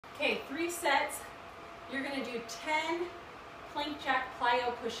Okay, 3 sets. You're going to do 10 plank jack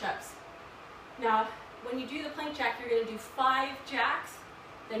plyo push-ups. Now, when you do the plank jack, you're going to do 5 jacks,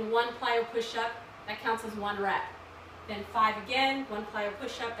 then 1 plyo push-up. That counts as 1 rep. Then 5 again, 1 plyo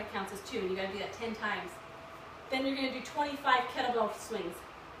push-up. That counts as 2. And you got to do that 10 times. Then you're going to do 25 kettlebell swings.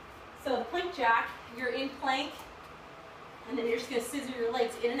 So the plank jack, you're in plank, and then you're just going to scissor your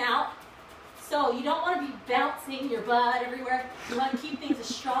legs in and out. So you don't want to be bouncing your butt everywhere. You want to keep things as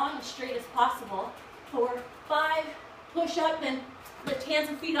strong and straight as possible. 4, 5, push up and lift hands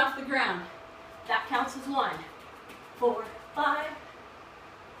and feet off the ground. That counts as 1. 4, 5,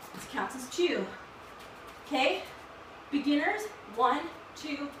 this counts as 2. Okay? Beginners, 1,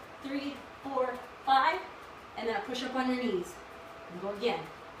 2, 3, 4, 5, and then a push up on your knees. And go again.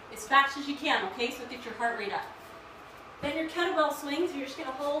 As fast as you can, okay? So get your heart rate up. Then your kettlebell swings, you're just going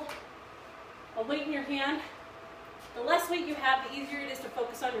to hold a weight in your hand. The less weight you have, the easier it is to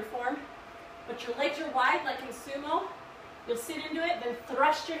focus on your form. But your legs are wide, like in sumo. You'll sit into it, then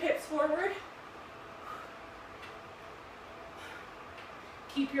thrust your hips forward.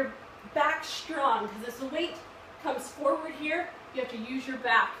 Keep your back strong, because as the weight comes forward here, you have to use your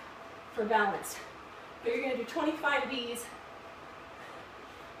back for balance. But you're going to do 25 of these,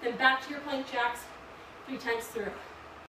 then back to your plank jacks 3 times through.